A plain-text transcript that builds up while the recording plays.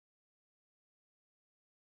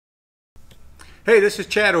Hey, this is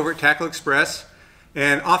Chad over at Tackle Express,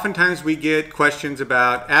 and oftentimes we get questions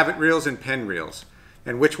about Avet Reels and Penn Reels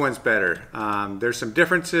and which one's better. There's some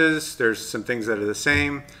differences, there's some things that are the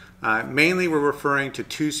same. Mainly we're referring to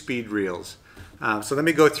two-speed reels. So let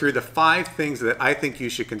me go through the 5 things that I think you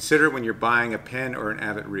should consider when you're buying a Penn or an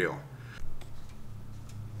Avet reel.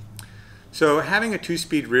 So having a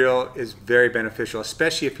two-speed reel is very beneficial,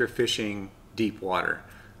 especially if you're fishing deep water.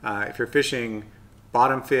 If you're fishing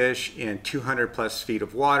bottom fish in 200 plus feet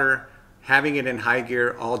of water, having it in high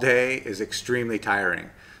gear all day is extremely tiring.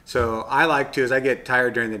 So I like to, as I get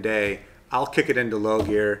tired during the day, I'll kick it into low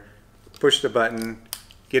gear, push the button,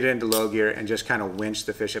 get it into low gear, and just kind of winch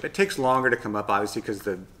the fish up. It takes longer to come up, obviously, because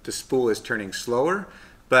the spool is turning slower,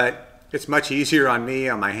 but it's much easier on me,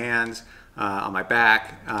 on my hands, on my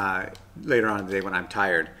back, later on in the day when I'm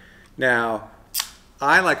tired. Now,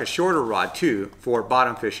 I like a shorter rod too for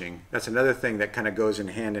bottom fishing. That's another thing that kind of goes in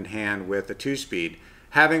hand with a two-speed.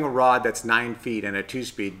 Having a rod that's 9 feet and a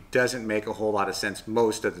two-speed doesn't make a whole lot of sense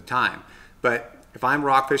most of the time. But if I'm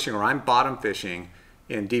rock fishing or I'm bottom fishing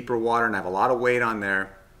in deeper water and I have a lot of weight on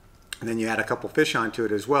there, and then you add a couple fish onto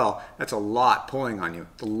it as well, that's a lot pulling on you.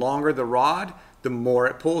 The longer the rod, the more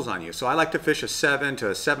it pulls on you. So I like to fish a 7 to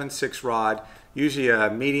a 7/6 rod, usually a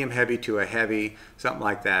medium heavy to a heavy, something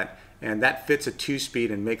like that. And that fits a two-speed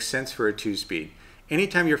and makes sense for a two-speed.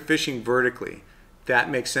 Anytime you're fishing vertically, that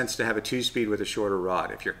makes sense to have a two-speed with a shorter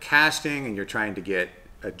rod. If you're casting and you're trying to get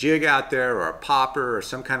a jig out there or a popper or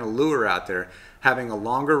some kind of lure out there, having a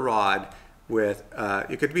longer rod with,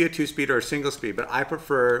 it could be a two-speed or a single-speed, but I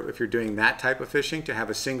prefer, if you're doing that type of fishing, to have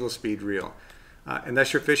a single-speed reel.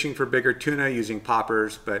 Unless you're fishing for bigger tuna using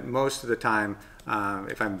poppers, but most of the time,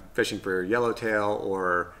 if I'm fishing for yellowtail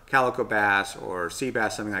or calico bass or sea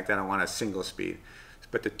bass, something like that, I want a single speed.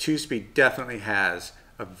 But the two-speed definitely has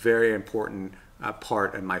a very important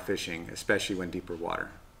part in my fishing, especially when deeper water.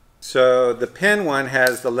 So the Penn one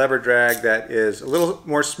has the lever drag that is a little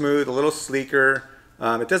more smooth, a little sleeker.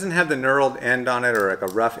 It doesn't have the knurled end on it or like a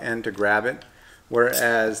rough end to grab it,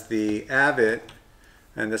 whereas the Avet,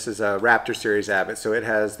 and this is a Raptor series Avet, so it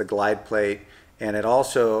has the glide plate and it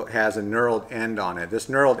also has a knurled end on it. This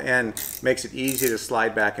knurled end makes it easy to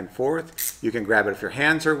slide back and forth. You can grab it if your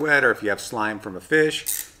hands are wet or if you have slime from a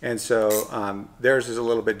fish, and so theirs is a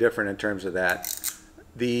little bit different in terms of that.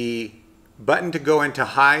 The button to go into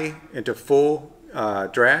full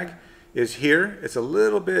drag is here. It's a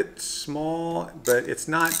little bit small, but it's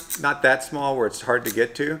not that small where it's hard to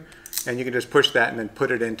get to, and you can just push that and then put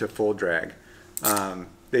it into full drag.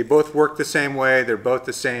 They both work the same way. They're both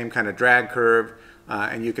the same kind of drag curve,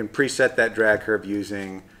 and you can preset that drag curve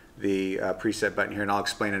using the preset button here, and I'll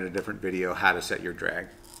explain in a different video how to set your drag.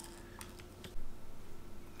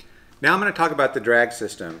 Now I'm going to talk about the drag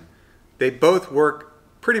system. They both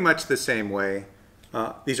work pretty much the same way.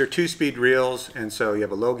 These are two-speed reels, and so you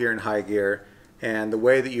have a low gear and high gear, and the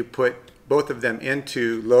way that you put both of them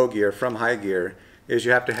into low gear from high gear is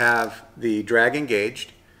you have to have the drag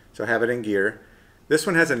engaged, so have it in gear. This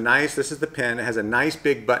one has a nice, this is the Penn, it has a nice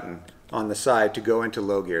big button on the side to go into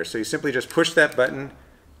low gear. So you simply just push that button,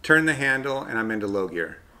 turn the handle, and I'm into low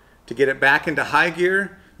gear. To get it back into high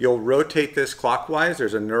gear, you'll rotate this clockwise.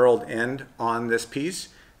 There's a knurled end on this piece,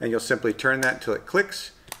 and you'll simply turn that until it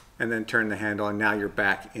clicks, and then turn the handle, and now you're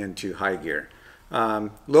back into high gear.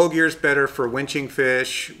 Low gear is better for winching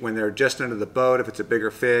fish when they're just under the boat. If it's a bigger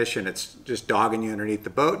fish and it's just dogging you underneath the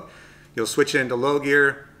boat, you'll switch it into low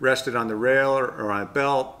gear, rest it on the rail or on a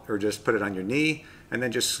belt, or just put it on your knee, and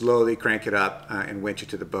then just slowly crank it up and winch it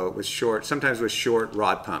to the boat with sometimes with short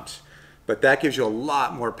rod pumps. But that gives you a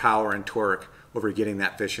lot more power and torque over getting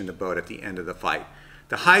that fish in the boat at the end of the fight.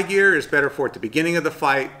 The high gear is better for at the beginning of the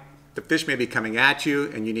fight. The fish may be coming at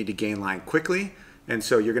you and you need to gain line quickly, and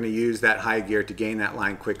so you're going to use that high gear to gain that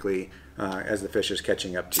line quickly as the fish is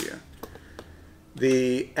catching up to you.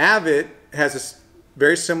 The Avet has a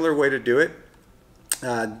very similar way to do it.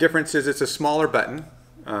 Difference is it's a smaller button,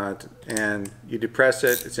 and you depress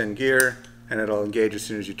it, it's in gear, and it'll engage as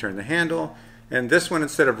soon as you turn the handle. And this one,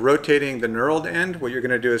 instead of rotating the knurled end, what you're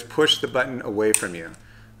going to do is push the button away from you,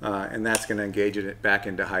 and that's going to engage it back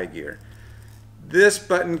into high gear. This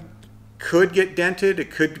button could get dented,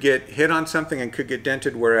 it could get hit on something and could get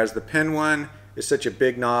dented, whereas the Penn one is such a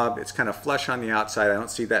big knob, it's kind of flush on the outside. I don't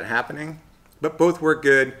see that happening, but both work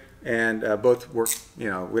good. And both work, we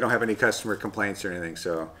don't have any customer complaints or anything,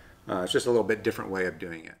 so it's just a little bit different way of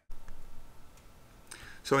doing it.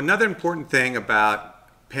 So another important thing about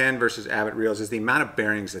Penn versus Avet reels is the amount of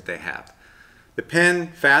bearings that they have. The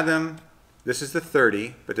Penn Fathom, this is the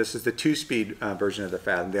 30, but this is the two-speed version of the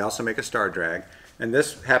Fathom. They also make a star drag, and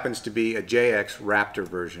this happens to be a JX Raptor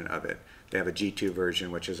version of it. They have a G2 version,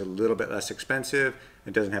 which is a little bit less expensive.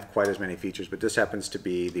 It doesn't have quite as many features, but this happens to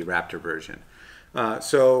be the Raptor version.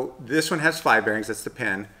 So this one has 5 bearings, that's the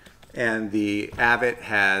Penn, and the Avet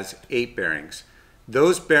has 8 bearings.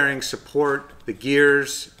 Those bearings support the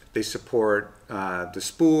gears, they support the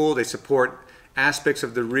spool, they support aspects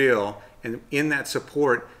of the reel, and in that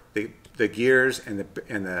support, the gears and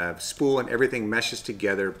the spool and everything meshes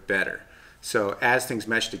together better. So as things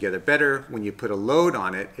mesh together better, when you put a load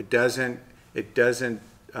on it, it doesn't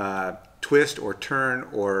twist or turn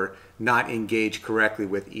or not engage correctly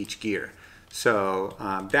with each gear. So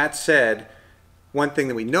that said, one thing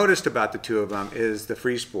that we noticed about the two of them is the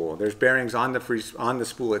free spool. There's bearings on the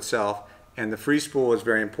spool itself, and the free spool is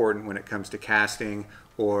very important when it comes to casting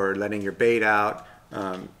or letting your bait out.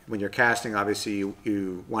 When you're casting, obviously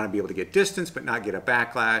you want to be able to get distance but not get a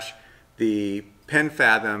backlash. The Penn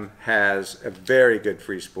Fathom has a very good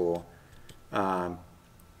free spool, but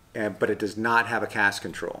it does not have a cast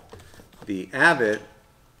control. The Avet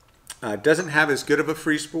doesn't have as good of a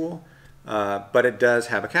free spool, but it does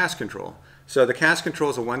have a cast control. So the cast control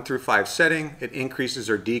is a 1 through 5 setting. It increases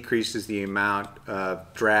or decreases the amount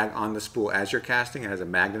of drag on the spool as you're casting. It has a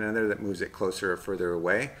magnet in there that moves it closer or further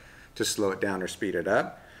away to slow it down or speed it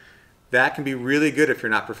up. That can be really good if you're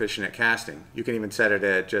not proficient at casting. You can even set it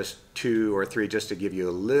at just 2 or 3 just to give you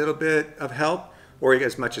a little bit of help, or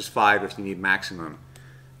as much as 5 if you need maximum.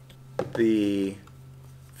 The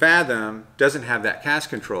Fathom doesn't have that cast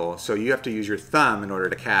control, so you have to use your thumb in order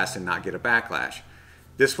to cast and not get a backlash.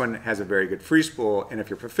 This one has a very good free spool, and if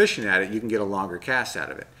you're proficient at it, you can get a longer cast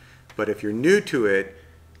out of it. But if you're new to it,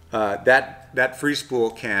 that free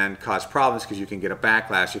spool can cause problems because you can get a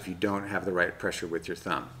backlash if you don't have the right pressure with your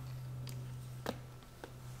thumb.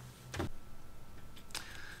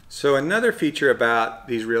 So another feature about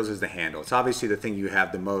these reels is the handle. It's obviously the thing you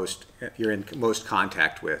have the most, you're in most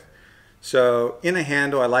contact with. So in a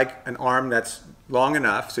handle, I like an arm that's long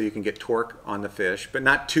enough so you can get torque on the fish, but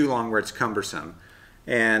not too long where it's cumbersome.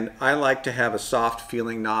 And I like to have a soft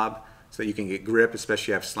feeling knob so that you can get grip, especially if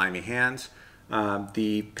you have slimy hands.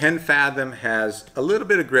 The Penn Fathom has a little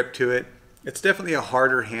bit of grip to it. It's definitely a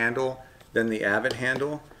harder handle than the Avet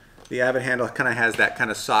handle. The Avet handle kind of has that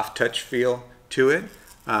kind of soft touch feel to it,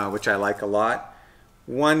 which I like a lot.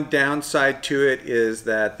 One downside to it is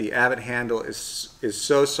that the Avet handle is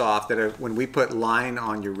so soft that when we put line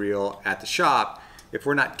on your reel at the shop, if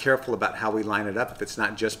we're not careful about how we line it up, if it's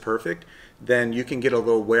not just perfect, then you can get a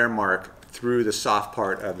little wear mark through the soft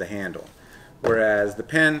part of the handle. Whereas the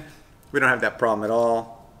Penn, we don't have that problem at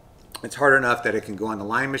all. It's hard enough that it can go on the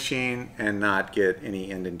line machine and not get any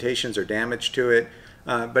indentations or damage to it.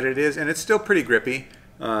 But it is, and it's still pretty grippy,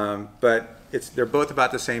 but they're both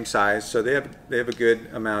about the same size, so they have a good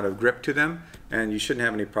amount of grip to them, and you shouldn't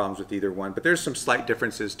have any problems with either one. But there's some slight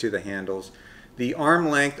differences to the handles. The arm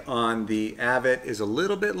length on the Avet is a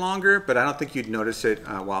little bit longer, but I don't think you'd notice it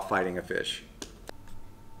while fighting a fish.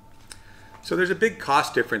 So there's a big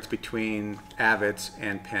cost difference between Avets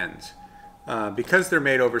and Penns. Because they're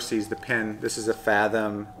made overseas, the Penn, this is a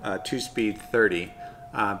Fathom 2-speed 30,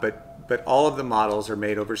 but all of the models are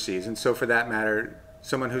made overseas, and so for that matter,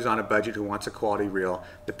 someone who's on a budget who wants a quality reel,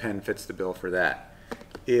 the Penn fits the bill for that.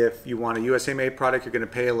 If you want a USA made product, you're going to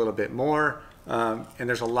pay a little bit more, and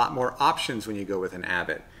there's a lot more options when you go with an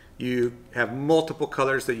Avet. You have multiple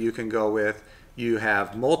colors that you can go with, you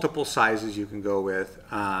have multiple sizes you can go with,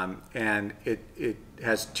 and it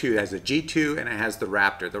has two. It has a G2 and it has the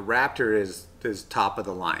Raptor. The Raptor is top of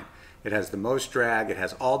the line. It has the most drag, it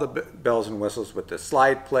has all the bells and whistles with the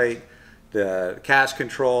slide plate, the cast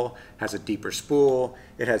control, has a deeper spool,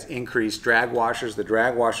 it has increased drag washers. The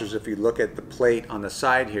drag washers, if you look at the plate on the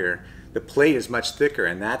side here, the plate is much thicker,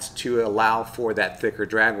 and that's to allow for that thicker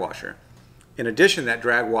drag washer. In addition, that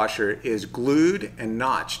drag washer is glued and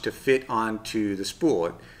notched to fit onto the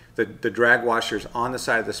spool. The drag washer is on the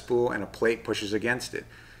side of the spool and a plate pushes against it.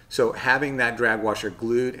 So having that drag washer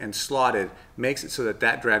glued and slotted makes it so that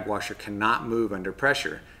that drag washer cannot move under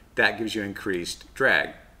pressure. That gives you increased drag.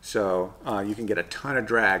 So you can get a ton of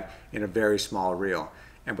drag in a very small reel.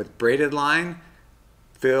 And with braided line,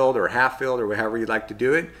 filled or half filled or however you'd like to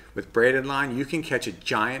do it, with braided line, you can catch a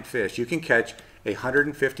giant fish. You can catch a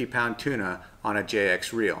 150-pound tuna on a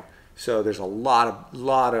JX reel. So there's a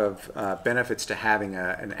lot of benefits to having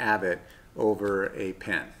an Avet over a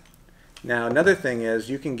Penn. Now another thing is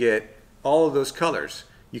you can get all of those colors.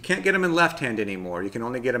 You can't get them in left hand anymore. You can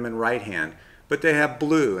only get them in right hand. But they have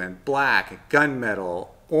blue and black, gunmetal,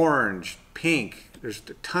 orange, pink. There's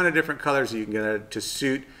a ton of different colors that you can get to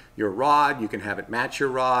suit your rod. You can have it match your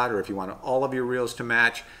rod, or if you want all of your reels to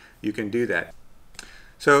match, you can do that.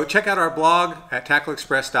 So check out our blog at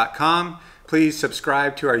tackleexpress.com. Please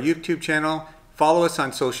subscribe to our YouTube channel. Follow us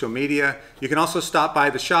on social media. You can also stop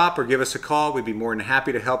by the shop or give us a call. We'd be more than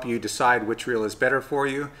happy to help you decide which reel is better for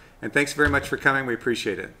you. And thanks very much for coming. We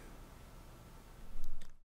appreciate it.